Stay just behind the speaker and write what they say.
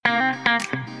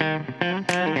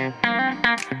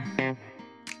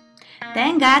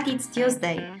Thank God it's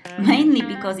Tuesday, mainly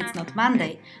because it's not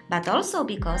Monday, but also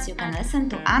because you can listen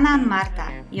to Anna and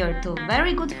Marta, your two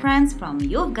very good friends from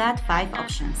You've Got 5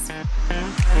 Options.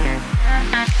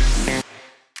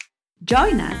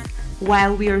 Join us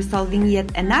while we are solving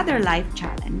yet another life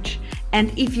challenge.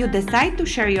 And if you decide to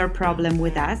share your problem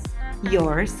with us,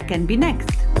 yours can be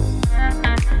next.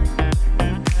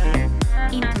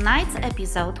 In tonight's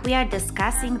episode, we are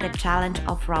discussing the challenge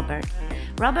of Robert.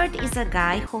 Robert is a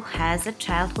guy who has a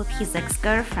child with his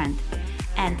ex-girlfriend,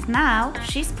 and now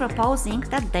she's proposing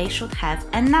that they should have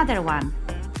another one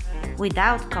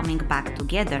without coming back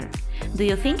together. Do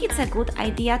you think it's a good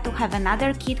idea to have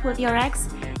another kid with your ex,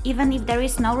 even if there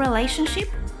is no relationship?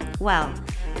 Well,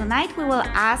 tonight we will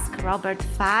ask Robert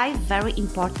 5 very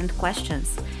important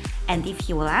questions, and if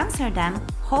he will answer them,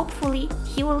 hopefully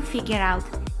he will figure out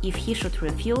if he should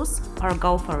refuse or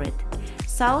go for it.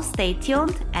 So stay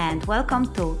tuned and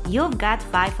welcome to You've Got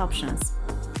 5 Options.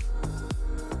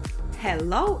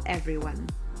 Hello everyone,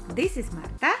 this is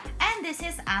Marta And this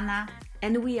is Anna.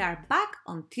 and we are back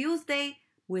on Tuesday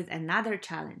with another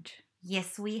challenge.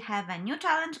 Yes, we have a new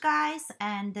challenge, guys,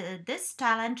 and this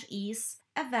challenge is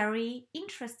a very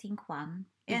interesting one.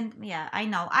 And yeah, I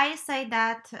know I say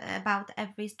that about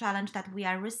every challenge that we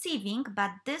are receiving,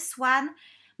 but this one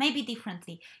maybe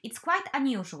differently. It's quite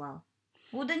unusual.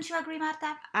 Wouldn't you agree,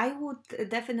 Marta? I would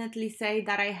definitely say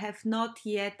that I have not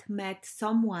yet met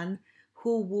someone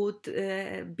who would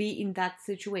be in that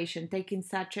situation, taking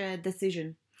such a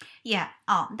decision. Yeah,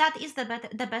 that is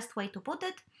the best way to put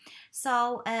it.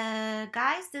 So,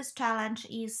 guys, this challenge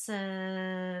is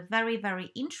very,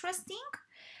 very interesting.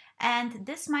 And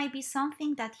this might be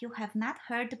something that you have not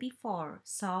heard before.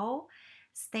 So,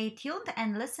 stay tuned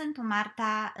and listen to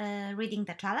Marta reading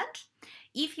the challenge.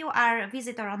 If you are a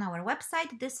visitor on our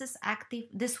website,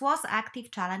 this was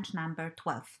active challenge number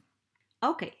 12.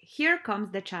 Okay, here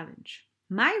comes the challenge.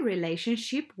 My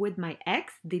relationship with my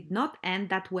ex did not end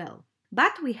that well,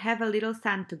 but we have a little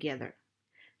son together.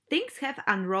 Things have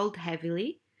unrolled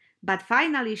heavily, but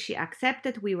finally she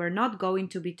accepted we were not going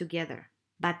to be together.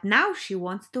 But now she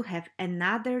wants to have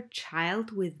another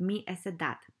child with me as a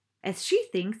dad, as she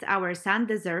thinks our son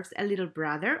deserves a little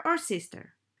brother or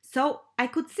sister. So I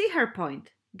could see her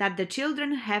point, that the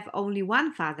children have only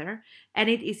one father and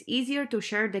it is easier to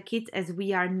share the kids as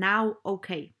we are now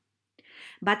okay.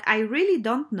 But I really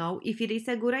don't know if it is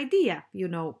a good idea,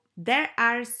 There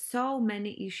are so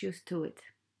many issues to it.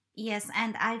 Yes,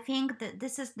 and I think that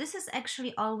this is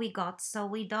actually all we got. So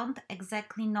we don't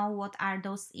exactly know what are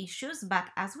those issues, but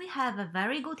as we have a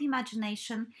very good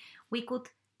imagination, we could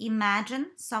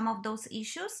imagine some of those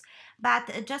issues.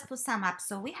 But just to sum up,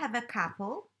 so we have a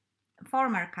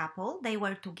former couple, they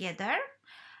were together,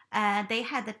 they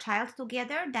had a child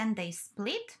together, then they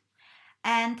split.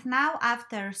 And now,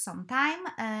 after some time,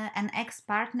 an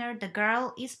ex-partner, the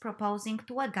girl, is proposing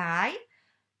to a guy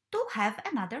to have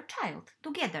another child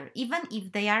together, even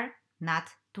if they are not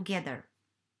together.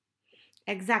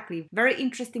 Exactly. Very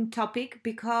interesting topic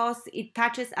because it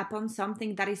touches upon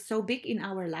something that is so big in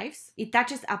our lives. It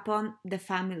touches upon the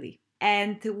family.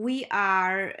 And we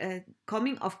are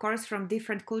coming, of course, from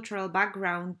different cultural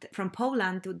background. From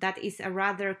Poland, that is a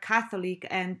rather Catholic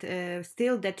and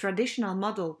still the traditional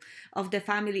model of the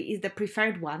family is the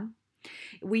preferred one.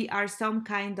 We are some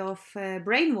kind of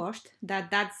brainwashed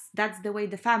that's the way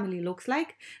the family looks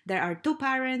like. There are two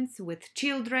parents with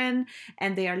children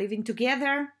and they are living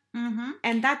together. Mm-hmm.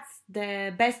 And that's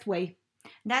the best way.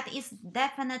 That is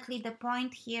definitely the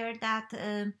point here, that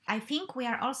I think we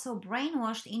are also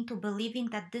brainwashed into believing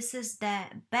that this is the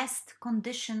best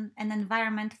condition and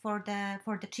environment for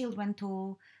the children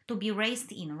to be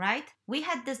raised in, right? We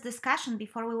had this discussion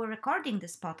before we were recording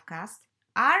this podcast.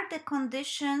 Are the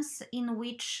conditions in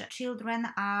which children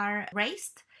are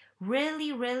raised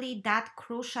really, really that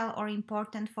crucial or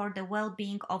important for the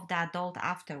well-being of the adult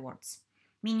afterwards?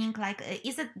 Meaning, like,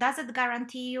 does it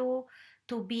guarantee you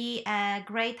to be a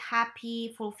great,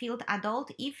 happy, fulfilled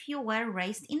adult if you were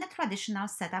raised in a traditional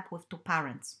setup with two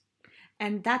parents?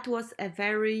 And that was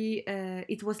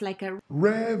it was like a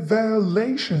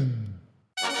revelation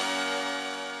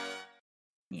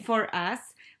for us,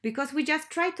 because we just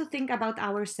try to think about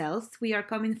ourselves. We are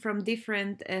coming from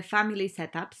different family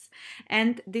setups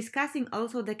and discussing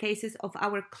also the cases of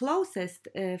our closest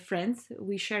friends.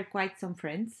 We share quite some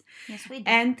friends. Yes, we do.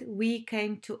 And we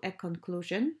came to a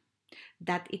conclusion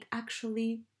that it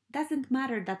actually doesn't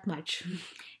matter that much.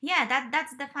 Yeah,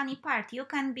 that's the funny part. You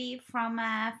can be from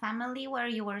a family where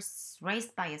you were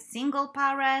raised by a single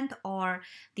parent or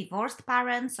divorced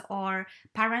parents or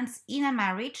parents in a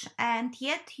marriage, and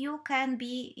yet you can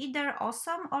be either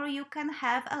awesome or you can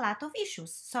have a lot of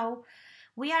issues. So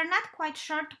we are not quite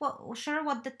sure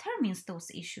what determines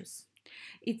those issues.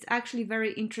 It's actually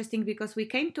very interesting because we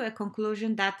came to a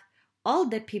conclusion that all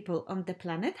the people on the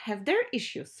planet have their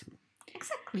issues.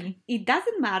 Exactly. It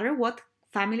doesn't matter what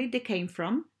family they came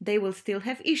from, they will still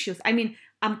have issues. I mean,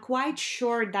 I'm quite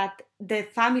sure that the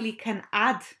family can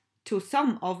add to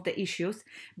some of the issues,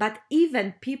 but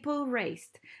even people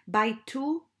raised by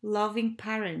two loving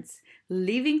parents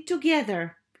living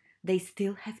together, they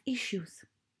still have issues.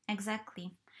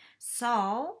 Exactly.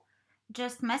 So,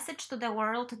 just message to the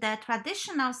world, the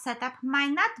traditional setup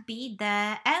might not be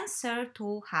the answer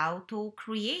to how to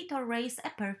create or raise a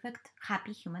perfect,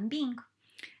 happy human being.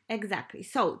 Exactly.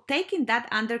 So, taking that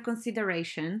under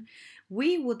consideration,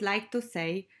 we would like to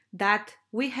say that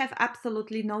we have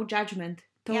absolutely no judgment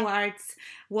towards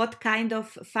what kind of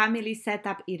family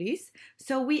setup it is.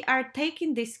 So, we are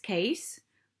taking this case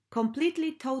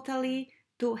completely, totally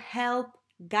to help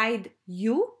guide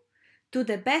you to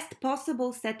the best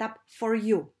possible setup for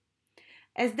you.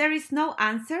 As there is no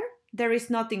answer, there is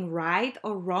nothing right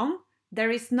or wrong.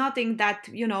 There is nothing that,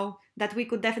 that we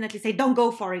could definitely say, don't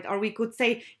go for it. Or we could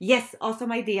say, yes,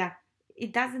 awesome idea.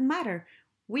 It doesn't matter.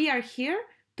 We are here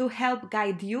to help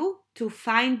guide you to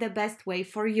find the best way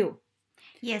for you.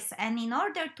 Yes, and in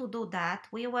order to do that,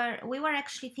 we were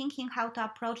actually thinking how to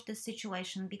approach this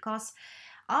situation, because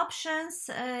options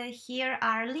here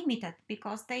are limited,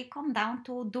 because they come down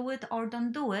to do it or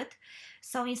don't do it.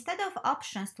 So instead of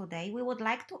options today, we would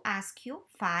like to ask you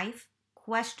 5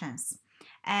 questions.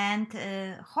 And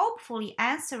hopefully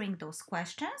answering those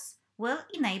questions will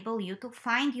enable you to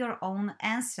find your own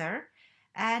answer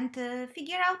and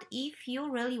figure out if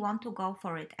you really want to go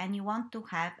for it and you want to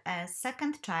have a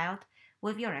second child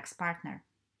with your ex-partner.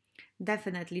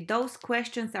 Definitely. Those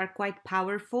questions are quite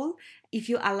powerful. If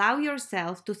you allow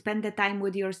yourself to spend the time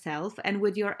with yourself and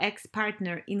with your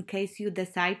ex-partner in case you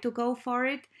decide to go for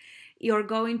it, you're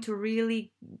going to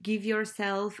really give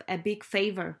yourself a big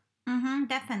favor.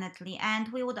 Definitely. And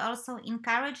we would also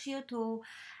encourage you to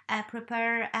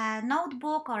prepare a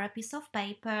notebook or a piece of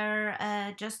paper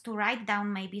just to write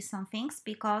down maybe some things,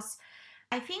 because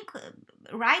I think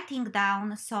writing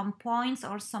down some points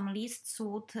or some lists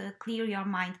would clear your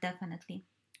mind, definitely.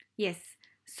 Yes.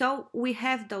 So we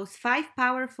have those 5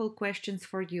 powerful questions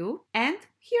for you, and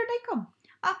here they come.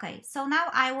 Okay, so now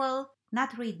I will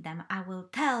not read them, I will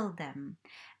tell them.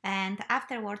 And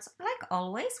afterwards, like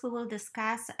always, we will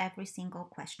discuss every single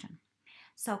question.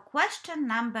 So question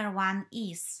number 1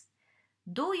 is,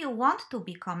 do you want to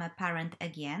become a parent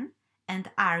again?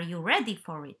 And are you ready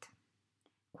for it?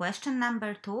 Question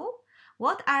number 2,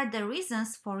 what are the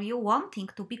reasons for you wanting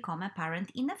to become a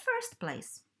parent in the first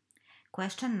place?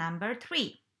 Question number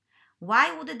 3,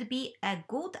 why would it be a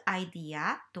good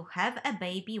idea to have a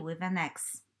baby with an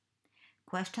ex?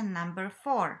 Question number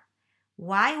 4,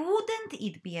 why wouldn't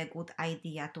it be a good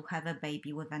idea to have a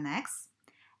baby with an ex?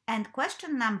 And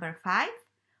question number 5,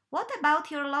 what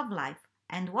about your love life?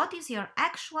 And what is your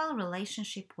actual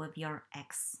relationship with your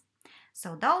ex?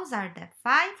 So those are the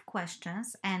 5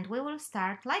 questions, and we will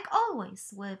start, like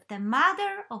always, with the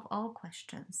mother of all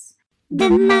questions. The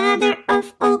mother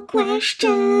of all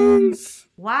questions.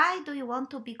 Why do you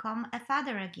want to become a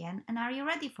father again, and are you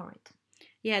ready for it?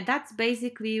 Yeah, that's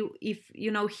basically, if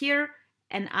here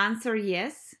an answer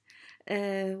yes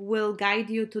will guide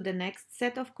you to the next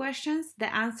set of questions.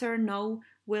 The answer no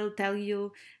will tell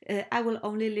you, I will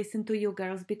only listen to you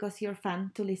girls because you're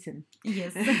fun to listen.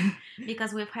 Yes,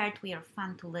 because we've heard we are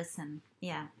fun to listen.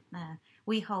 Yeah,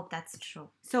 we hope that's true.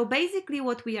 So basically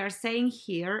what we are saying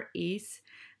here is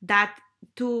that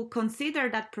to consider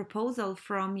that proposal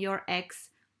from your ex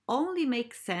only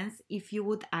makes sense if you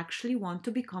would actually want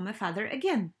to become a father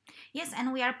again. Yes,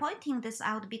 and we are pointing this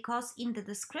out because in the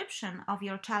description of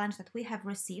your challenge that we have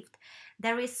received,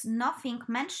 there is nothing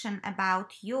mentioned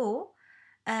about you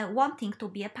wanting to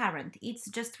be a parent. It's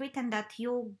just written that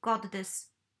you got this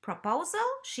proposal,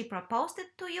 she proposed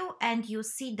it to you, and you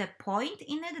see the point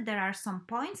in it. There are some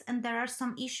points and there are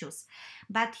some issues,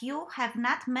 but you have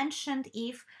not mentioned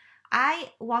if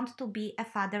I want to be a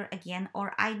father again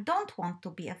or I don't want to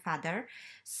be a father.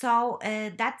 So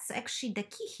that's actually the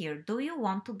key here. Do you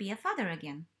want to be a father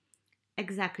again?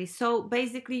 Exactly. So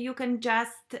basically you can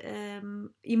just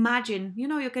imagine,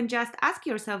 you can just ask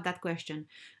yourself that question.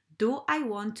 Do I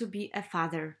want to be a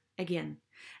father again?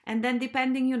 And then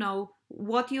depending,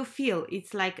 what you feel.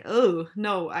 It's like, oh,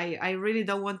 no, I really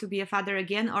don't want to be a father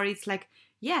again. Or it's like,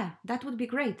 yeah, that would be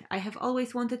great. I have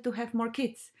always wanted to have more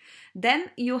kids.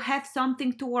 Then you have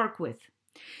something to work with.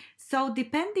 So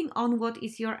depending on what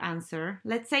is your answer,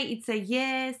 let's say it's a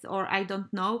yes or I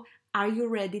don't know, are you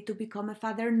ready to become a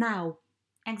father now?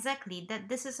 Exactly. That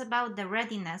this is about the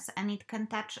readiness, and it can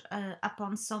touch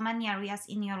upon so many areas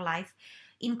in your life,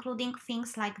 including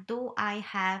things like, do I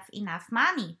have enough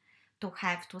money to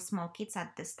have two small kids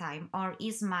at this time, or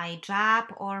is my job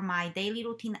or my daily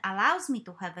routine allows me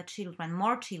to have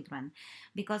more children?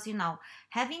 Because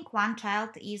having one child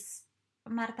is,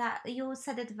 Marta, you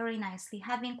said it very nicely.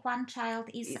 Having one child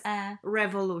is a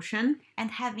revolution, and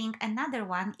having another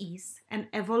one is an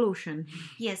evolution.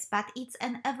 Yes, but it's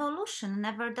an evolution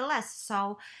nevertheless.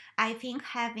 So I think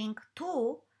having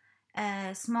two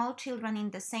small children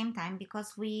in the same time,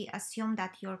 because we assume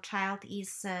that your child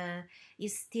is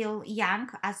still young,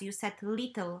 as you said,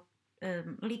 little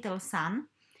son,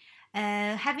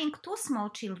 having two small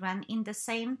children in the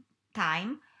same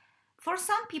time. For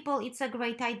some people, it's a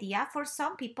great idea. For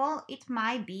some people, it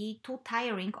might be too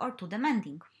tiring or too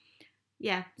demanding.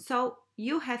 Yeah, so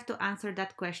you have to answer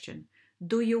that question.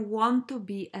 Do you want to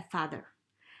be a father?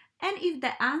 And if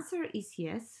the answer is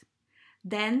yes,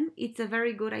 then it's a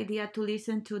very good idea to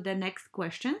listen to the next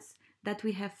questions that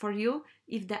we have for you.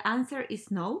 If the answer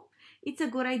is no, it's a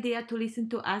good idea to listen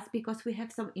to us because we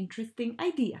have some interesting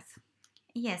ideas.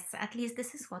 Yes, at least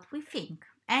this is what we think.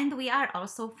 And we are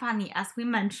also funny, as we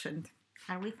mentioned.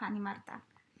 Are we funny, Marta?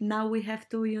 Now we have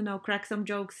to, crack some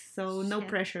jokes, so no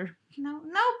pressure. No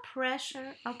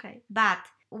pressure. Okay. But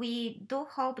we do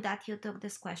hope that you took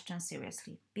this question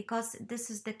seriously, because this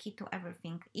is the key to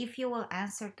everything. If you will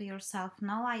answer to yourself,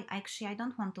 no, I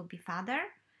don't want to be father,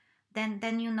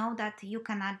 then you know that you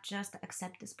cannot just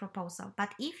accept this proposal.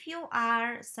 But if you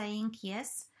are saying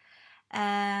yes,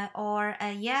 or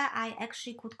yeah, I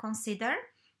actually could consider,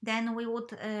 then we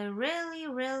would really,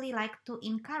 really like to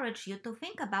encourage you to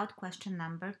think about question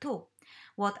number 2.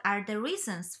 What are the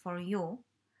reasons for you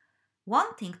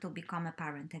wanting to become a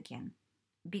parent again?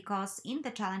 Because in the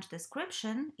challenge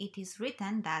description, it is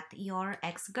written that your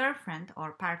ex-girlfriend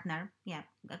or partner,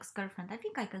 ex-girlfriend, I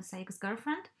think I can say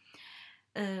ex-girlfriend,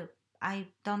 I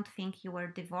don't think you were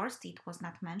divorced, it was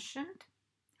not mentioned.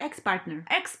 Ex-partner,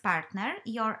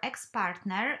 your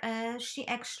ex-partner, she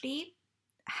actually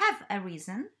have a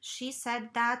reason. She said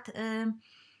that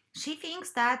she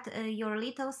thinks that your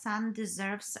little son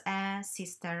deserves a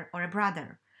sister or a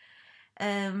brother.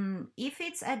 If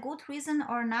it's a good reason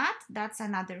or not, that's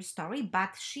another story,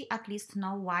 but she at least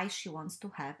know why she wants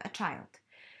to have a child.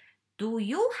 Do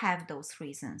you have those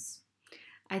reasons?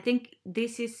 I think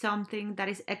this is something that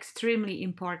is extremely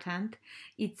important.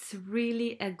 It's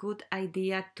really a good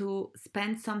idea to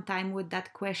spend some time with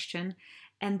that question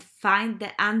and find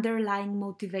the underlying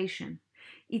motivation.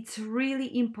 It's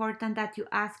really important that you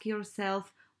ask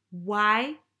yourself,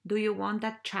 why do you want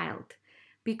that child?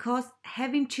 Because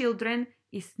having children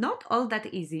is not all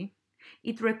that easy.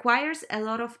 It requires a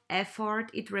lot of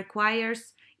effort.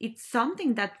 It's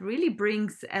something that really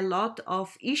brings a lot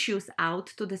of issues out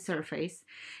to the surface.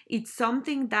 It's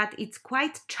something that it's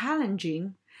quite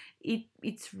challenging.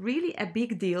 It's really a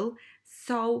big deal.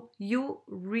 So you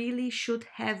really should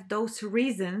have those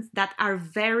reasons that are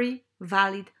very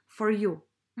valid for you.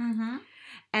 Mm-hmm.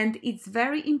 And it's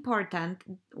very important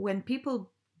when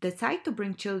people decide to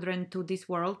bring children to this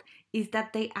world is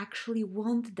that they actually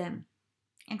want them.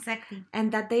 Exactly.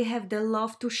 And that they have the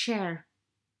love to share.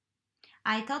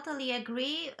 I totally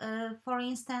agree. For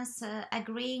instance,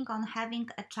 agreeing on having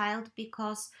a child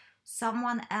because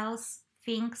someone else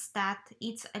thinks that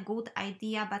it's a good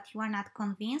idea but you are not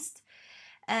convinced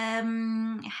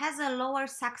has a lower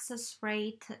success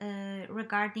rate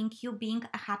regarding you being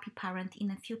a happy parent in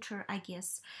the future, I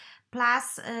guess.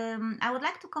 Plus, I would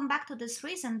like to come back to this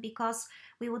reason because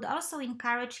we would also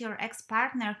encourage your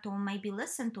ex-partner to maybe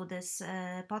listen to this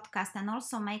podcast and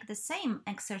also make the same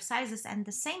exercises and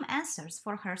the same answers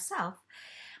for herself.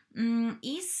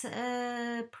 Is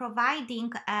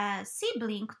providing a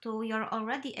sibling to your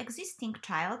already existing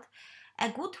child a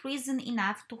good reason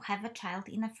enough to have a child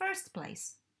in the first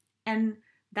place? And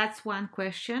that's one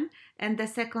question. And the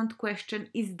second question,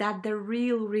 is that the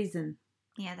real reason?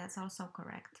 Yeah, that's also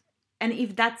correct. And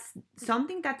if that's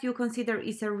something that you consider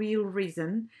is a real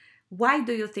reason, why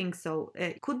do you think so?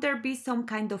 Could there be some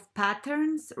kind of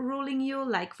patterns ruling you?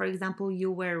 Like, for example,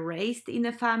 you were raised in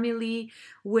a family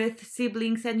with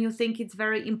siblings and you think it's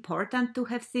very important to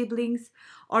have siblings.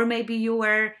 Or maybe you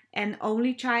were an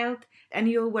only child and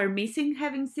you were missing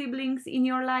having siblings in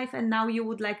your life and now you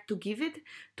would like to give it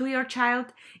to your child,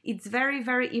 it's very,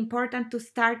 very important to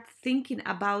start thinking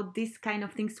about these kind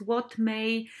of things. What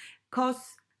may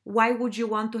cause, why would you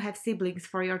want to have siblings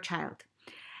for your child?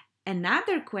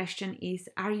 Another question is,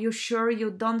 are you sure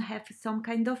you don't have some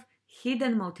kind of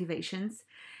hidden motivations?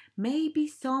 Maybe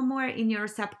somewhere in your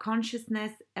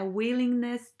subconsciousness, a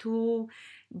willingness to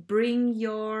bring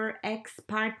your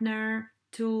ex-partner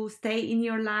to stay in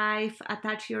your life,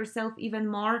 attach yourself even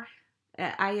more.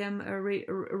 I am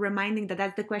reminding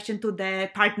that's the question to the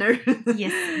partner.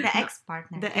 Yes, the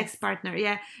ex-partner. The ex-partner,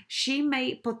 yeah. She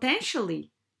may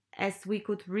potentially, as we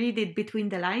could read it between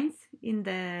the lines in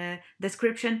the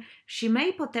description, she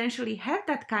may potentially have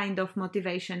that kind of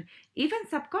motivation, even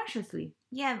subconsciously.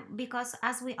 Yeah, because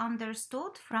as we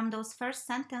understood from those first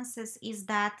sentences is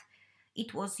that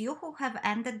it was you who have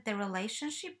ended the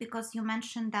relationship, because you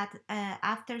mentioned that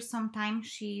after some time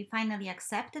she finally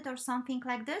accepted or something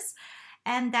like this,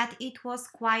 and that it was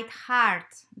quite hard,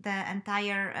 the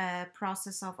entire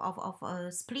process of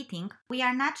splitting. We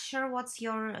are not sure what's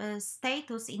your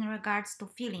status in regards to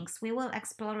feelings. We will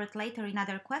explore it later in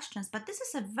other questions, but this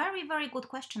is a very, very good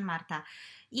question, Marta.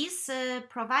 Is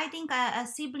providing a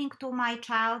sibling to my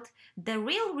child the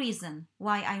real reason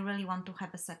why I really want to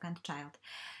have a second child?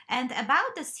 And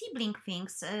about the sibling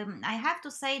things, I have to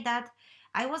say that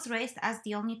I was raised as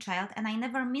the only child and I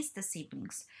never missed the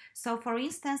siblings. So, for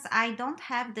instance, I don't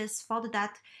have this thought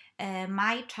that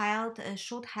my child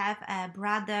should have a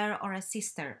brother or a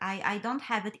sister. I don't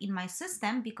have it in my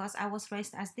system because I was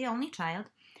raised as the only child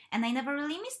and I never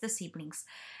really missed the siblings.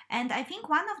 And I think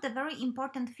one of the very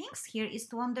important things here is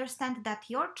to understand that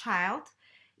your child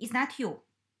is not you.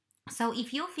 So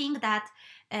if you think that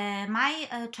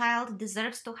my child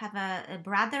deserves to have a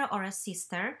brother or a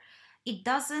sister, it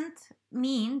doesn't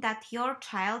mean that your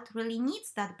child really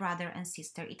needs that brother and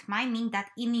sister. It might mean that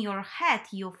in your head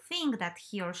you think that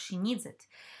he or she needs it.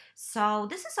 So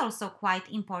this is also quite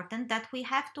important, that we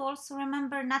have to also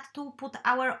remember not to put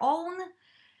our own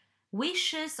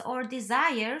wishes or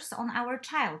desires on our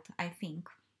child, I think.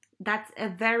 That's a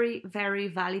very, very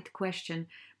valid question.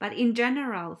 But in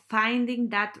general, finding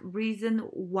that reason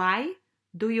why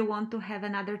do you want to have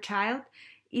another child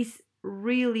is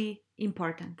really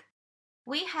important.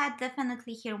 We had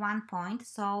definitely here one point.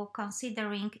 So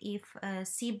considering if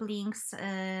siblings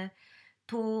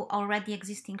to already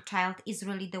existing child is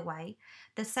really the way.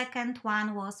 The second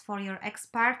one was for your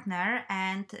ex-partner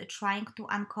and trying to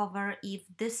uncover if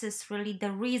this is really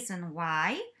the reason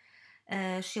why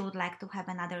she would like to have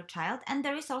another child. And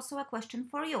there is also a question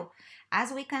for you.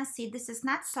 As we can see, this is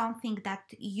not something that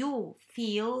you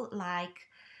feel like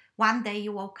one day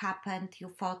you woke up and you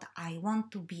thought, I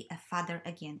want to be a father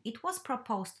again. It was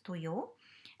proposed to you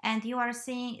and you are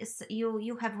saying,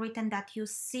 you have written that you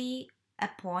see a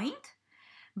point,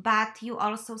 but you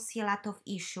also see a lot of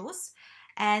issues.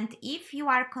 And if you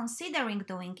are considering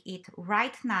doing it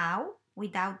right now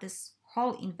without this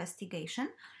whole investigation,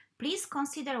 please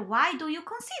consider, why do you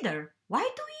consider? Why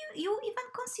do you even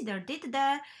consider? Did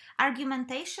the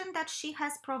argumentation that she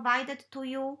has provided to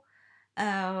you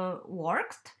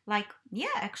worked? Like,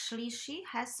 yeah, actually she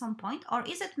has some point. Or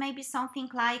is it maybe something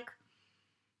like,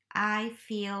 I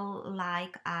feel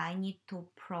like I need to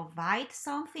provide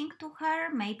something to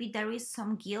her. Maybe there is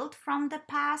some guilt from the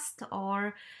past,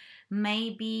 or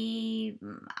maybe,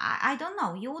 I don't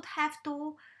know. You would have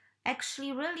to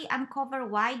actually really uncover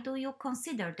why do you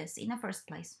consider this in the first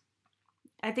place.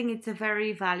 I think it's a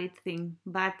very valid thing,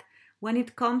 but when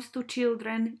it comes to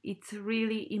children, it's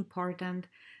really important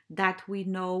that we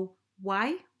know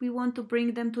why we want to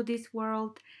bring them to this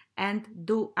world, and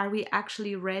are we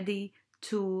actually ready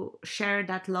to share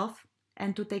that love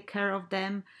and to take care of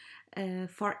them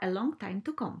for a long time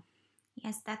to come.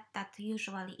 Yes, that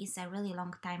usually is a really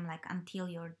long time, like until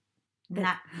you're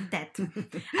not dead.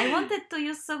 I wanted to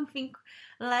use something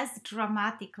less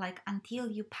dramatic, like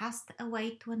until you passed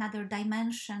away to another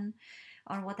dimension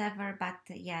or whatever, but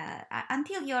yeah,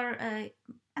 until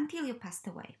you passed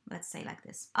away, let's say like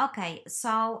this. Okay,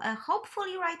 so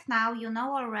hopefully right now you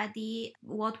know already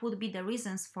what would be the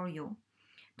reasons for you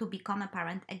to become a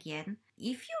parent again.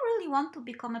 If you really want to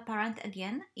become a parent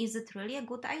again, is it really a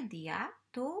good idea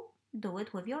to do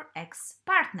it with your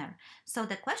ex-partner? So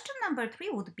the question number 3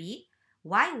 would be,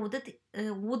 why would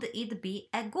it be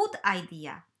a good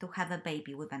idea to have a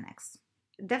baby with an ex?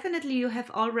 Definitely you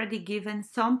have already given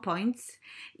some points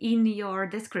in your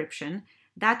description.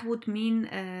 That would mean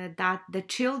that the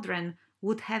children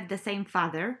would have the same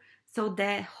father, so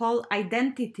the whole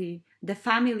identity the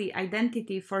family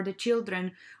identity for the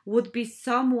children would be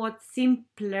somewhat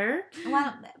simpler.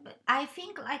 Well, I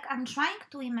think like I'm trying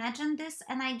to imagine this,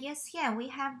 and I guess, yeah, we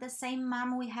have the same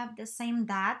mom, we have the same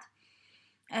dad.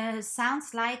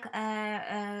 Sounds like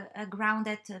a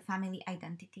grounded family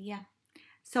identity, yeah.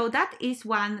 So that is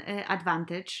one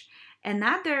advantage.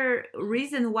 Another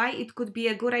reason why it could be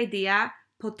a good idea,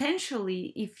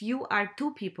 potentially, if you are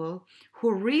two people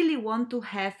who really want to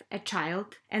have a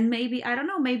child, and maybe, I don't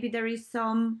know, maybe there is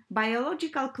some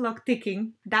biological clock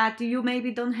ticking that you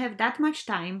maybe don't have that much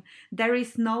time. There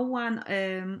is no one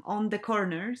on the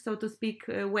corner, so to speak,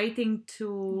 waiting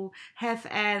to have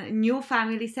a new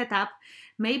family set up.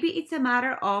 Maybe it's a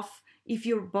matter of, if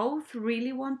you both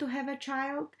really want to have a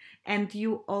child and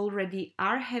you already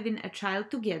are having a child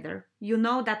together, you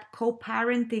know that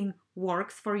co-parenting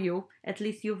works for you, at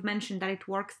least you've mentioned that it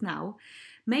works now,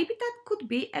 maybe that could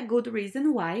be a good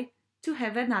reason why to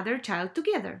have another child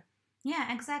together.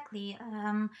 Yeah, exactly.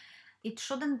 It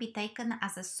shouldn't be taken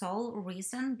as a sole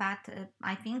reason, but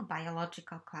I think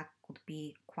biological clock could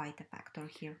be quite a factor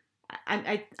here.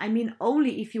 I mean,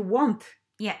 only if you want.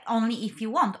 Yeah, only if you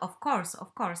want, of course,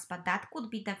 but that could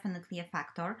be definitely a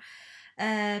factor.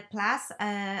 Plus,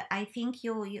 I think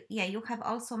you have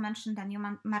also mentioned, and you,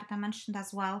 Marta, mentioned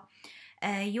as well,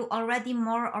 you already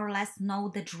more or less know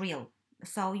the drill.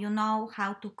 So you know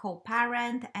how to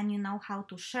co-parent and you know how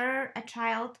to share a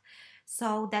child.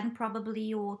 So then probably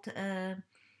you would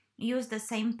use the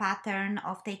same pattern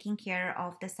of taking care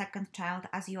of the second child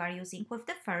as you are using with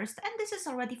the first, and this is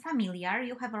already familiar.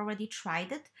 You have already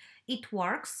tried it. It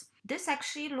works. This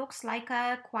actually looks like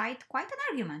a quite an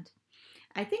argument.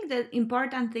 I think the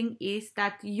important thing is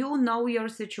that you know your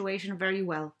situation very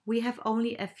well. We have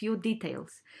only a few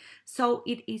details. So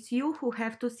it is you who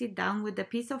have to sit down with a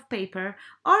piece of paper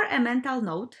or a mental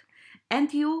note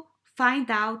and you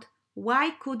find out why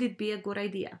could it be a good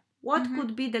idea. What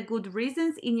could be the good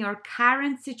reasons in your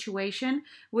current situation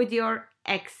with your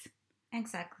ex?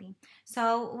 Exactly.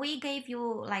 So we gave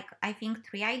you, like, I think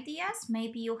 3 ideas.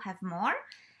 Maybe you have more.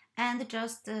 And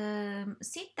just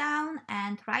sit down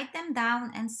and write them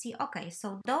down and see, okay,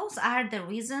 so those are the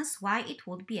reasons why it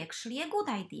would be actually a good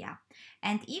idea.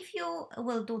 And if you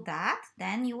will do that,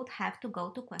 then you would have to go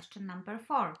to question number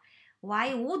 4.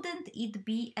 Why wouldn't it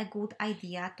be a good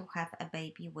idea to have a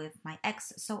baby with my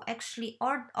ex? So actually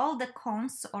all the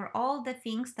cons or all the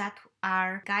things that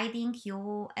are guiding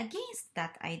you against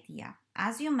that idea.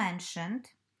 As you mentioned,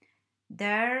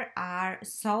 there are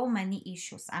so many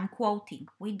issues. I'm quoting.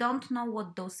 We don't know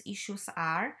what those issues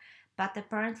are, but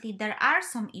apparently there are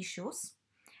some issues,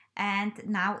 and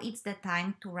now it's the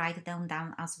time to write them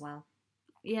down as well.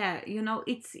 Yeah,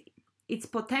 it's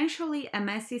potentially a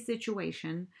messy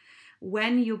situation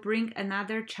when you bring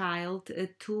another child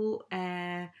to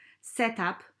a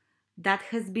setup that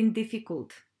has been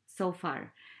difficult so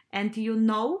far. And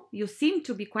you seem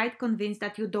to be quite convinced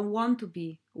that you don't want to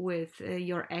be with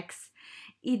your ex.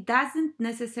 It doesn't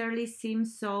necessarily seem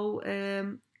so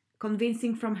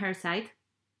convincing from her side.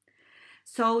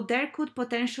 So there could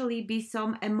potentially be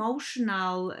some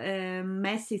emotional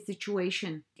messy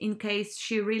situation in case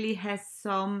she really has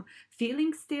some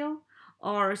feelings still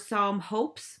or some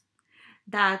hopes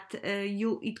that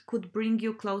it could bring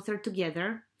you closer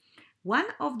together. One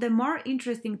of the more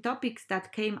interesting topics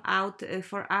that came out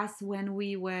for us when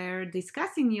we were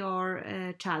discussing your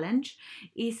challenge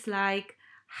is like,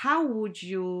 how would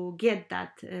you get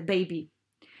that baby?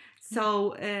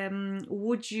 So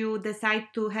would you decide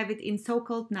to have it in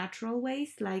so-called natural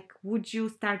ways? Like, would you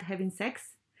start having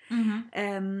sex?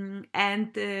 Mm-hmm.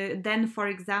 And then, for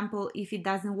example, if it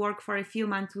doesn't work for a few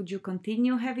months, would you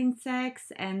continue having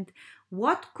sex? And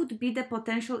what could be the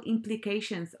potential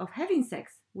implications of having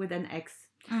sex with an ex?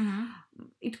 Mm-hmm.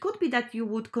 It could be that you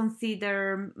would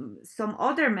consider some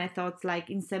other methods like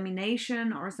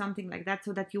insemination or something like that,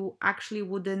 so that you actually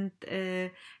wouldn't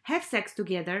have sex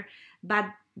together. But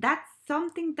that's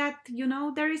something that,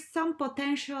 there is some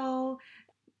potential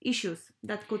issues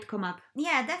that could come up.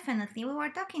 Yeah, definitely. We were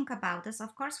talking about this.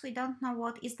 Of course, we don't know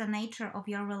what is the nature of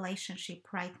your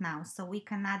relationship right now. So we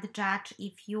cannot judge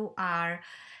if you are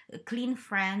clean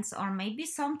friends or maybe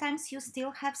sometimes you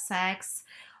still have sex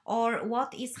or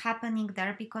what is happening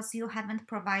there because you haven't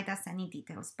provided us any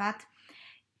details. But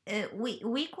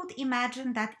we could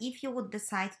imagine that if you would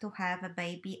decide to have a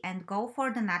baby and go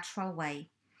for the natural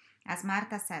way, as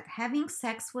Marta said, having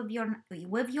sex with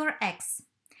your ex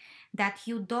that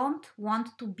you don't want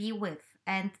to be with,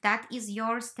 and that is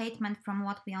your statement from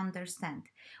what we understand.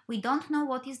 We don't know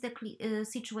what is the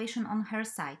situation on her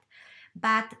side,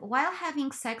 But while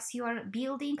having sex, you are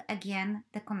building again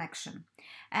the connection.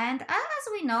 And as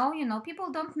we know,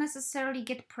 people don't necessarily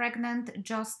get pregnant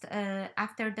just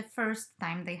after the first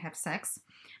time they have sex.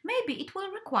 Maybe it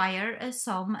will require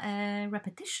some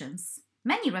repetitions,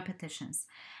 many repetitions.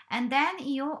 And then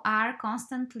you are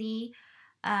constantly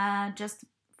just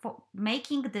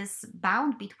making this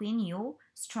bond between you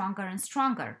stronger and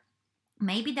stronger.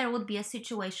 Maybe there would be a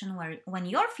situation where when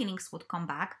your feelings would come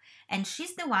back and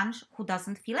she's the one who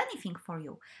doesn't feel anything for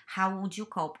you. How would you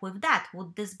cope with that?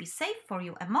 Would this be safe for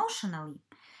you emotionally?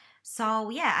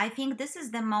 So yeah, I think this is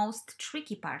the most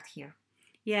tricky part here.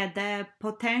 Yeah, the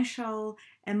potential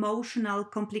emotional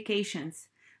complications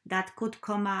that could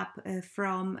come up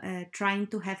from trying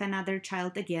to have another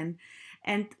child again.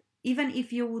 And even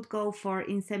if you would go for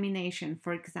insemination,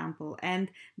 for example,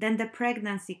 and then the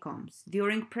pregnancy comes,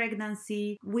 during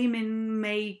pregnancy, women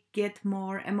may get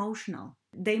more emotional.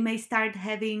 They may start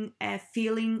having a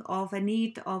feeling of a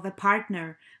need of a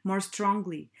partner more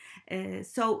strongly.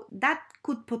 So that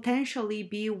could potentially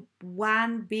be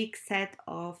one big set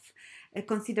of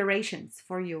considerations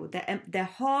for you. The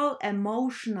whole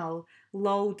emotional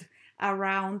load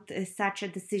around such a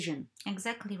decision.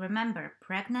 Exactly. Remember,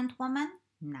 pregnant woman,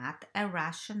 not a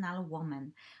rational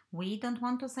woman. We don't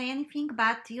want to say anything,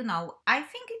 but I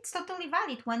think it's totally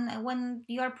valid. When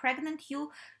you are pregnant,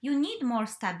 you need more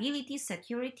stability,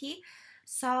 security.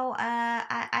 So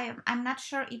I'm not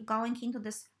sure if going into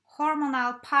this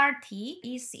hormonal party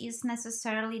is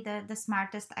necessarily the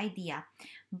smartest idea,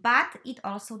 but it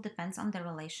also depends on the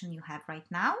relation you have right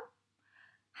now.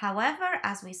 However,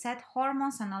 as we said,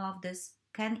 hormones and all of this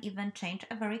can even change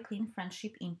a very clean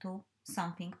friendship into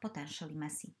something potentially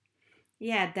messy.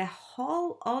 Yeah, the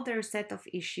whole other set of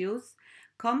issues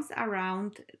comes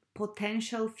around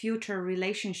potential future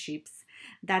relationships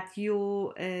that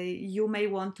you may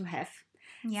want to have.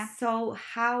 Yeah. So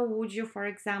how would you, for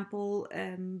example,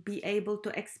 be able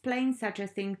to explain such a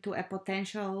thing to a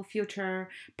potential future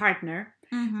partner?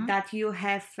 Mm-hmm. That you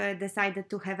have decided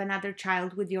to have another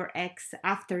child with your ex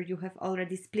after you have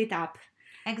already split up?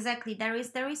 Exactly. There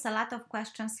is a lot of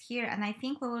questions here, and I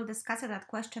think we will discuss it at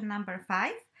question number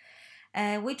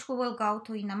 5, which we will go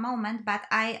to in a moment. But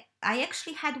I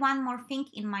actually had one more thing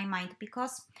in my mind,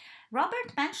 because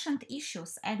Robert mentioned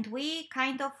issues, and we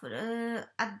kind of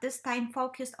at this time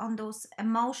focused on those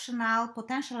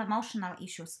potential emotional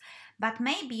issues. But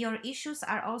maybe your issues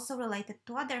are also related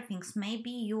to other things. Maybe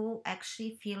you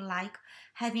actually feel like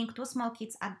having 2 small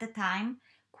kids at the time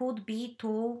could be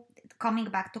too, coming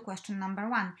back to question number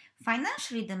 1,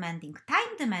 financially demanding,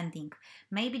 time demanding.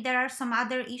 Maybe there are some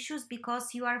other issues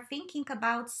because you are thinking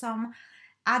about some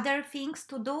other things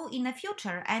to do in the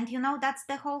future, and that's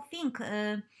the whole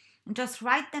thing. Just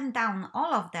write them down,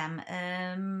 all of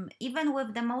them, even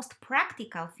with the most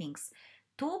practical things.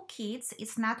 2 kids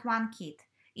is not 1 kid.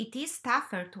 It is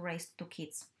tougher to raise 2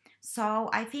 kids. So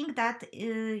I think that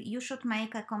you should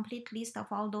make a complete list of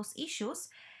all those issues.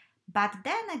 But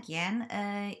then again,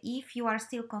 if you are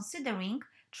still considering,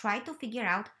 try to figure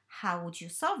out how would you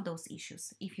solve those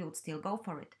issues if you would still go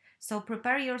for it. So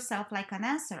prepare yourself like an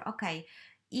answer. Okay,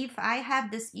 if I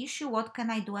have this issue, what can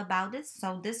I do about it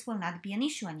so this will not be an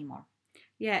issue anymore?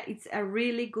 Yeah, it's a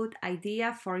really good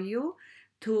idea for you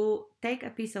to take a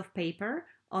piece of paper.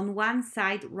 On one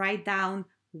side, write down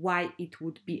why it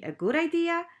would be a good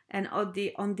idea, and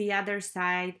on the other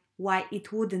side, why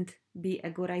it wouldn't be a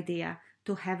good idea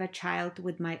to have a child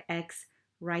with my ex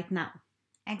right now.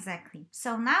 Exactly.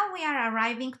 So now we are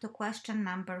arriving to question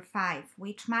number 5,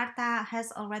 which Marta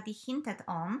has already hinted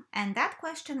on. And that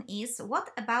question is,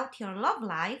 what about your love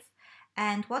life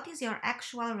and what is your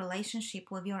actual relationship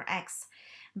with your ex?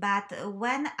 But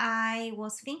when I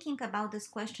was thinking about this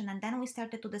question and then we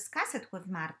started to discuss it with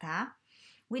Marta,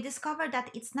 we discovered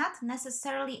that it's not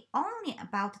necessarily only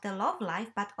about the love life,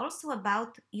 but also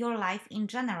about your life in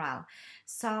general.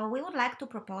 So we would like to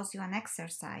propose you an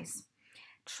exercise.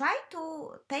 Try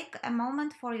to take a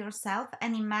moment for yourself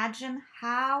and imagine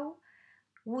how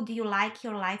would you like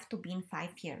your life to be in 5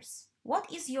 years. What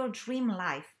is your dream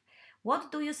life?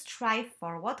 What do you strive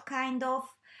for? What kind of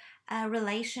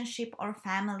relationship or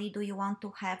family do you want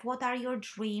to have? What are your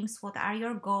dreams? What are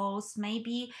your goals?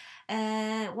 Maybe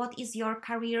what is your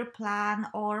career plan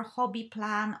or hobby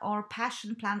plan or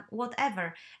passion plan,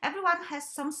 whatever. Everyone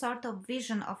has some sort of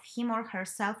vision of him or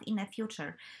herself in the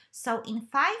future. So in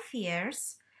 5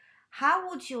 years, how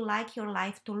would you like your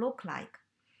life to look like?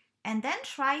 And then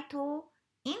try to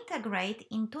integrate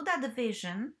into that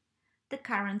vision the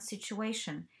current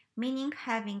situation, meaning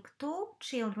having 2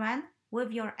 children with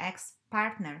your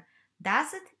ex-partner.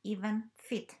 Does it even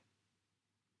fit?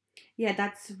 Yeah,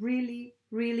 that's really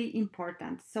really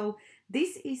important. So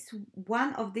this is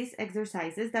one of these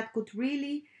exercises that could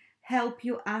really help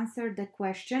you answer the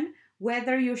question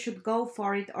whether you should go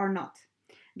for it or not.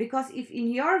 Because if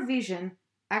in your vision,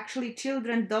 actually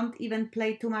children don't even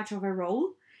play too much of a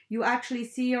role, you actually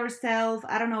see yourself,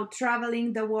 I don't know,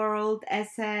 traveling the world as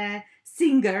a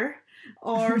singer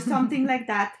or something like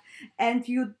that, and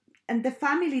the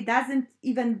family doesn't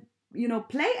even,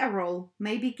 play a role.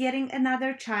 Maybe getting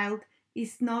another child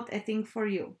is not a thing for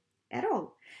you at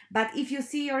all. But if you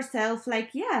see yourself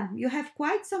like, yeah, you have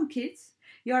quite some kids,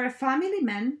 you're a family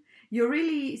man, you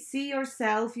really see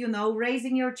yourself,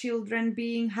 raising your children,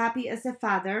 being happy as a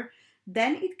father,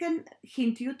 then it can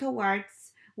hint you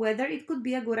towards whether it could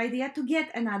be a good idea to get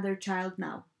another child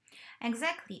now.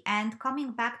 Exactly. And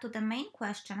coming back to the main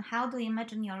question, how do you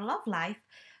imagine your love life?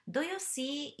 Do you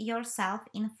see yourself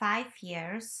in 5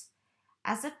 years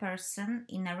as a person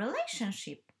in a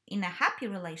relationship, in a happy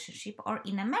relationship, or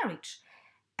in a marriage?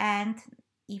 And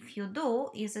if you do,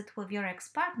 is it with your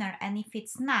ex-partner? And if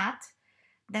it's not,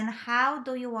 then how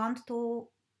do you want to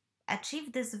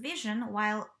achieve this vision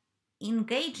while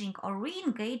engaging or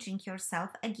re-engaging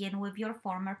yourself again with your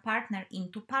former partner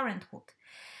into parenthood?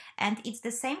 And it's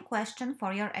the same question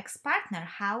for your ex-partner.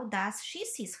 How does she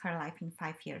sees her life in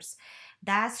 5 years?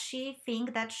 Does she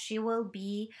think that she will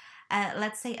be,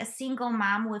 let's say, a single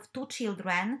mom with 2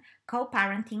 children,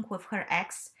 co-parenting with her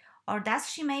ex? Or does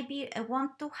she maybe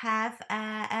want to have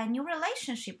a new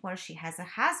relationship where she has a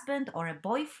husband or a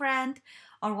boyfriend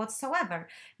or whatsoever?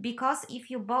 Because if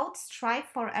you both strive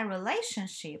for a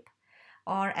relationship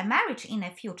or a marriage in the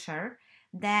future,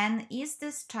 then is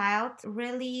this child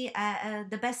really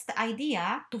the best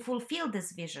idea to fulfill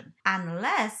this vision?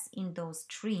 Unless in those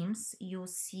dreams you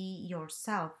see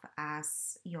yourself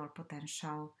as your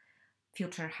potential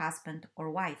future husband or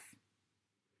wife.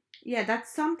 Yeah,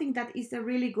 that's something that is a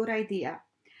really good idea.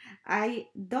 I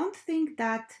don't think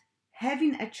that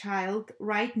having a child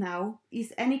right now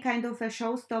is any kind of a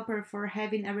showstopper for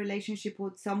having a relationship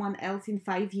with someone else in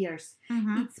 5 years.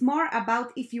 Mm-hmm. It's more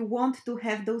about if you want to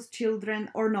have those children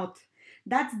or not.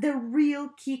 That's the real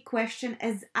key question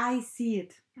as I see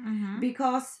it. Mm-hmm.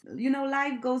 Because,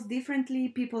 life goes differently.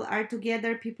 People are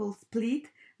together, people split.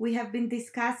 We have been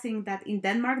discussing that in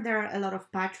Denmark there are a lot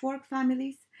of patchwork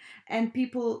families, and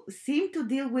people seem to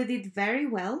deal with it very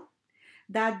well.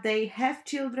 That they have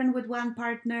children with one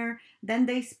partner, then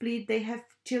they split, they have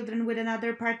children with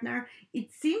another partner.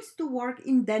 It seems to work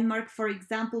in Denmark, for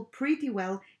example, pretty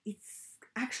well. It's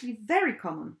actually very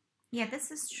common. Yeah,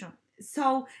 this is true.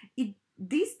 So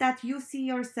this that you see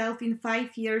yourself in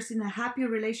 5 years in a happy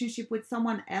relationship with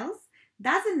someone else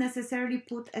doesn't necessarily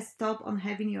put a stop on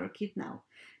having your kid now.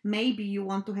 Maybe you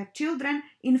want to have children.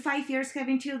 In 5 years,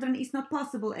 having children is not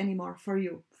possible anymore for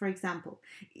you, for example.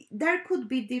 There could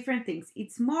be different things.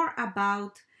 It's more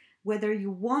about whether you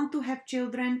want to have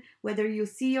children, whether you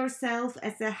see yourself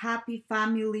as a happy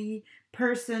family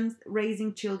person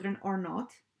raising children or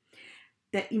not.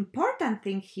 The important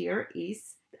thing here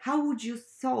is how would you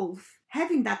solve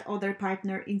having that other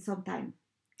partner in some time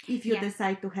if you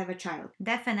decide to have a child?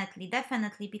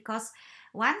 Definitely, because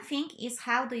one thing is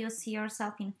how do you see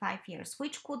yourself in 5 years,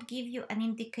 which could give you an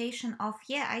indication of,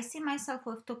 yeah, I see myself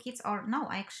with 2 kids, or no,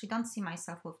 I actually don't see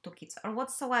myself with 2 kids, or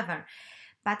whatsoever.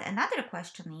 But another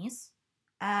question is,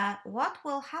 what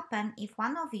will happen if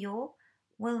one of you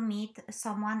will meet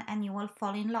someone and you will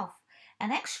fall in love?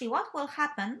 And actually, what will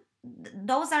happen?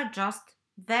 Those are just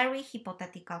very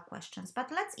hypothetical questions.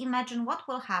 But let's imagine what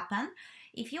will happen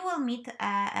if you will meet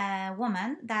a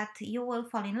woman that you will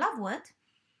fall in love with,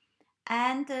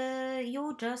 and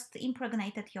you just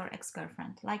impregnated your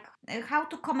ex-girlfriend. Like, how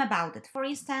to come about it? For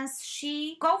instance,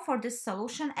 she go for this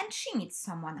solution and she meets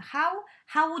someone.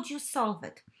 How would you solve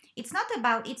it? It's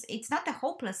not a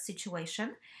hopeless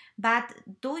situation, but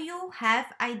do you have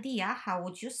idea how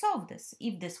would you solve this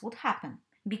if this would happen?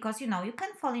 Because you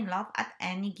can fall in love at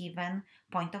any given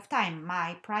point of time.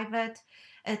 My private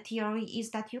theory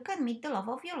is that you can meet the love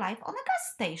of your life on a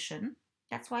gas station.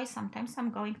 That's why sometimes I'm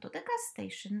going to the gas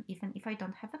station even if I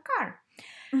don't have a car.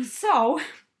 So,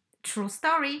 true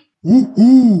story.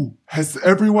 Ooh, has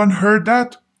everyone heard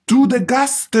that? To the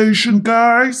gas station,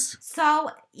 guys! So,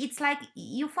 it's like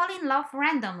you fall in love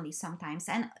randomly sometimes.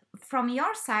 And from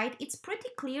your side, it's pretty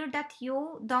clear that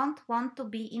you don't want to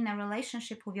be in a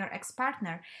relationship with your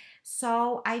ex-partner.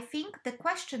 So, I think the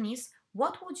question is,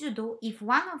 what would you do if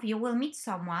one of you will meet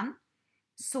someone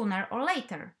sooner or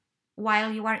later,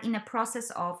 while you are in a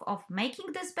process of making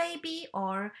this baby,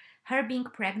 or her being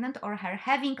pregnant, or her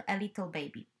having a little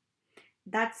baby?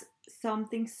 That's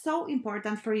something so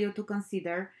important for you to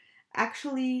consider.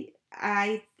 Actually,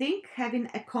 I think having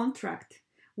a contract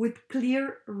with clear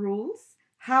rules.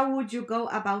 How would you go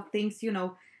about things?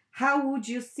 How would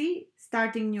you see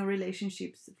starting new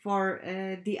relationships for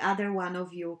the other one of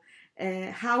you?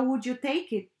 How would you take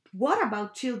it? What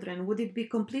about children? Would it be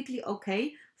completely okay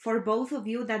for both of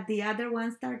you that the other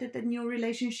one started a new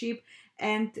relationship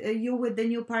and you with the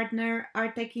new partner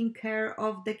are taking care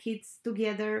of the kids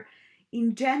together?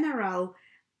 In general,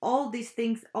 all these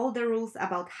things, all the rules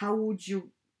about how would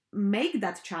you make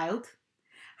that child,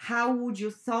 how would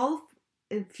you solve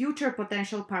future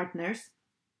potential partners,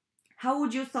 how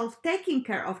would you solve taking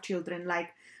care of children? Like,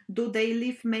 do they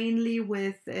live mainly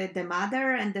with the mother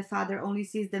and the father only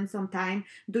sees them sometime?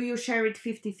 Do you share it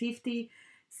 50-50?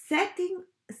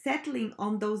 Settling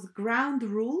on those ground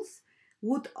rules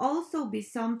would also be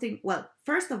something, well,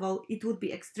 first of all, it would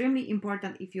be extremely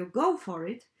important if you go for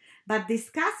it, but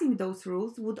discussing those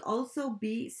rules would also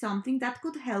be something that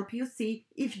could help you see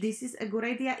if this is a good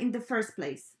idea in the first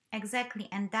place. Exactly,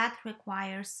 and that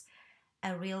requires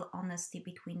a real honesty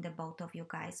between the both of you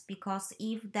guys, because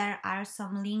if there are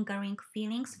some lingering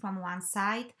feelings from one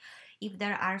side, if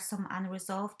there are some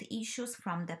unresolved issues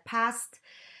from the past,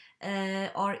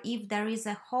 or if there is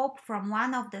a hope from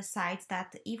one of the sides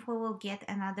that if we will get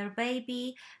another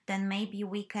baby, then maybe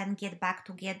we can get back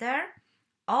together,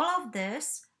 all of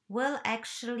this will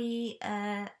actually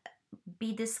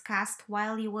be discussed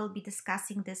while you will be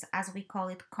discussing this, as we call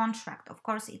it, contract. Of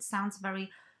course, it sounds very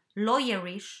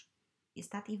lawyerish. Is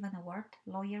that even a word?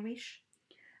 Lawyerish?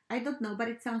 I don't know, but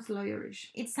it sounds lawyerish.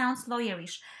 It sounds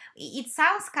lawyerish. It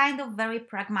sounds kind of very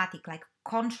pragmatic, like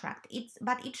contract.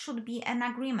 But it should be an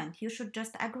agreement. You should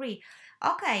just agree.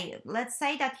 Okay, let's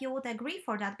say that you would agree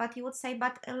for that, but you would say,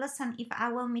 but listen, if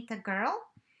I will meet a girl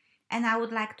and I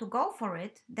would like to go for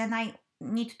it, then I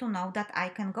need to know that I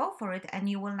can go for it and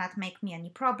you will not make me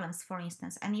any problems, for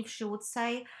instance. And if she would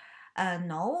say,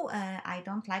 no, I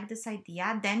don't like this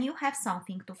idea, then you have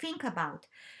something to think about.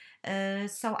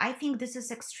 So I think this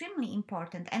is extremely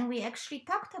important, and we actually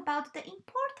talked about the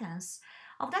importance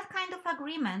of that kind of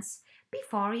agreements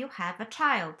before you have a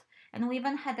child. And we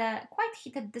even had a quite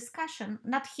heated discussion,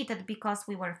 not heated because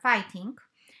we were fighting,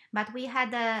 but we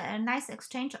had a nice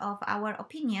exchange of our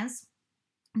opinions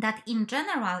that in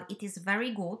general it is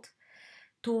very good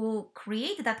to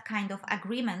create that kind of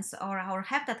agreements or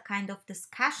have that kind of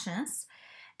discussions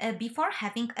before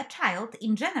having a child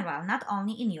in general, not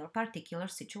only in your particular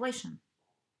situation.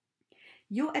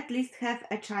 You at least have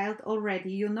a child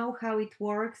already. You know how it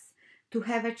works to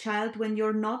have a child when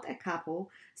you're not a couple.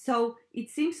 So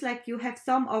it seems like you have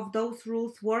some of those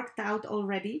rules worked out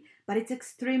already, but it's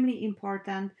extremely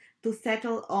important to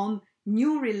settle on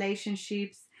new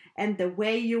relationships and the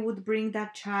way you would bring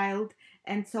that child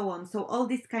and so on. So all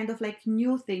these kind of like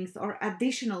new things or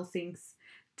additional things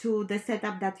to the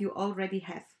setup that you already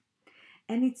have.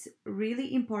 And it's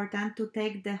really important to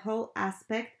take the whole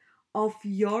aspect of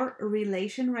your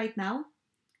relation right now.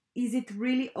 Is it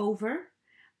really over?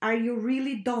 Are you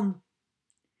really done?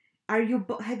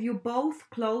 Have you both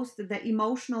closed the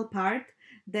emotional part,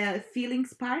 the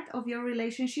feelings part of your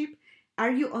relationship?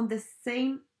 Are you on the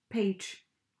same page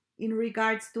in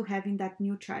regards to having that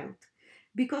new child?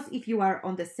 Because if you are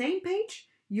on the same page,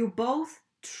 you both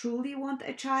truly want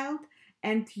a child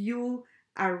and you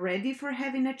are ready for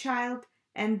having a child,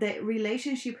 and the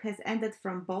relationship has ended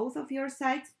from both of your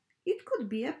sides, it could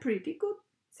be a pretty good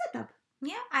setup.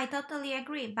 Yeah, I totally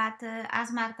agree. But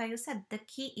as Marta, you said, the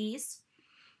key is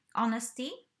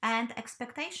honesty and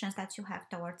expectations that you have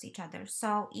towards each other.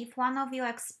 So if one of you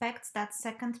expects that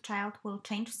second child will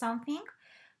change something,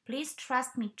 please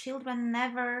trust me, children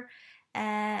never...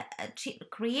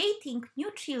 creating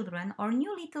new children or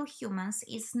new little humans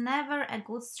is never a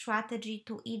good strategy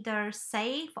to either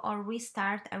save or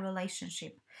restart a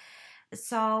relationship.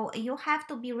 So you have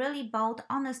to be really both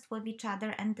honest with each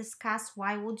other and discuss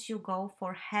why would you go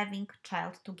for having a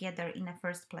child together in the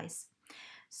first place.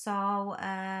 So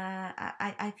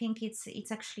I think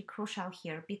it's actually crucial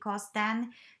here, because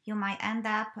then you might end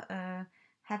up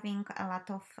having a lot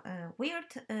of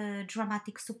weird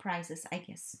dramatic surprises, I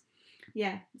guess.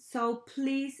 Yeah, so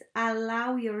please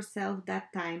allow yourself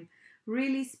that time.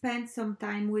 Really spend some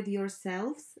time with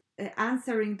yourselves,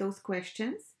 answering those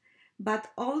questions, but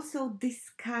also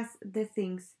discuss the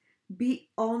things. Be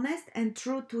honest and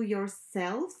true to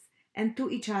yourselves and to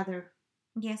each other.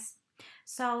 Yes.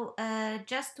 So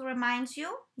just to remind you,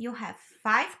 you have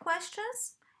 5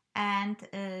 questions and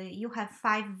you have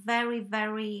 5 very,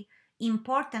 very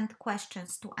important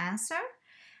questions to answer.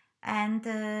 And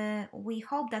we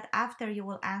hope that after you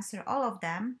will answer all of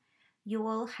them, you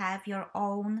will have your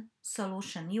own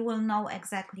solution. You will know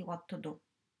exactly what to do.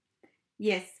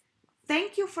 Yes.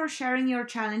 Thank you for sharing your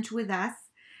challenge with us.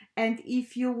 And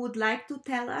if you would like to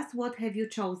tell us what have you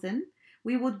chosen,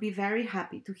 we would be very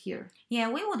happy to hear. Yeah,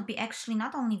 we would be actually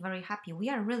not only very happy, we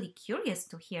are really curious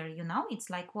to hear, It's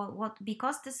like what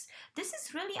because this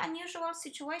is really unusual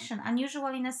situation, unusual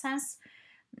in a sense,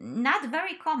 not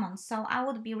very common. So I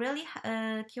would be really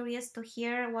curious to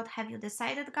hear what have you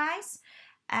decided, guys.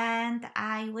 And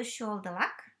I wish you all the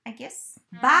luck, I guess.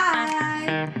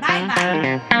 Bye!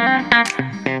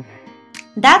 Bye-bye!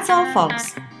 That's all,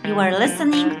 folks. You are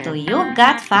listening to You've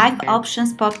Got 5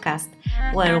 Options podcast,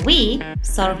 where we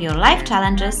solve your life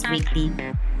challenges weekly.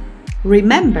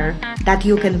 Remember that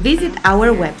you can visit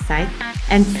our website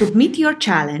and submit your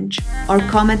challenge or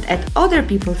comment at other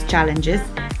people's challenges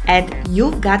at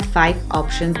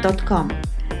you'vegotfiveoptions.com.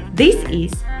 This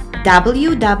is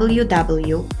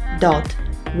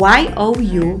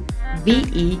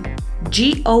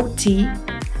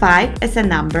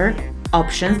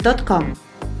www.youvegot5options.com.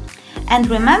 And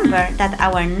remember that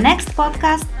our next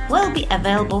podcast will be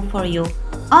available for you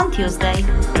on Tuesday.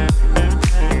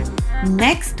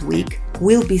 Next week,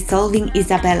 we'll be solving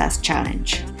Isabella's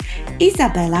challenge.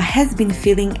 Isabella has been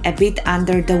feeling a bit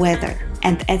under the weather,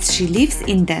 and as she lives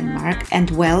in Denmark and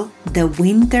the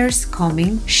winter's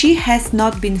coming, she has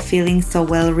not been feeling so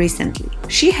well recently.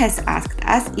 She has asked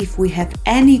us if we have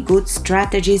any good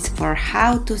strategies for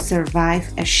how to survive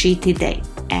a shitty day.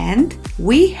 And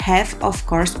we have, of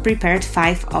course, prepared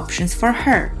 5 options for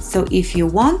her. So if you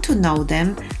want to know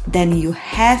them, then you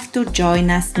have to join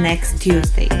us next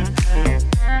Tuesday.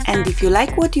 And if you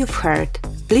like what you've heard,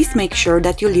 please make sure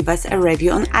that you leave us a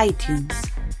review on iTunes.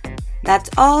 That's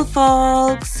all,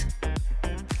 folks!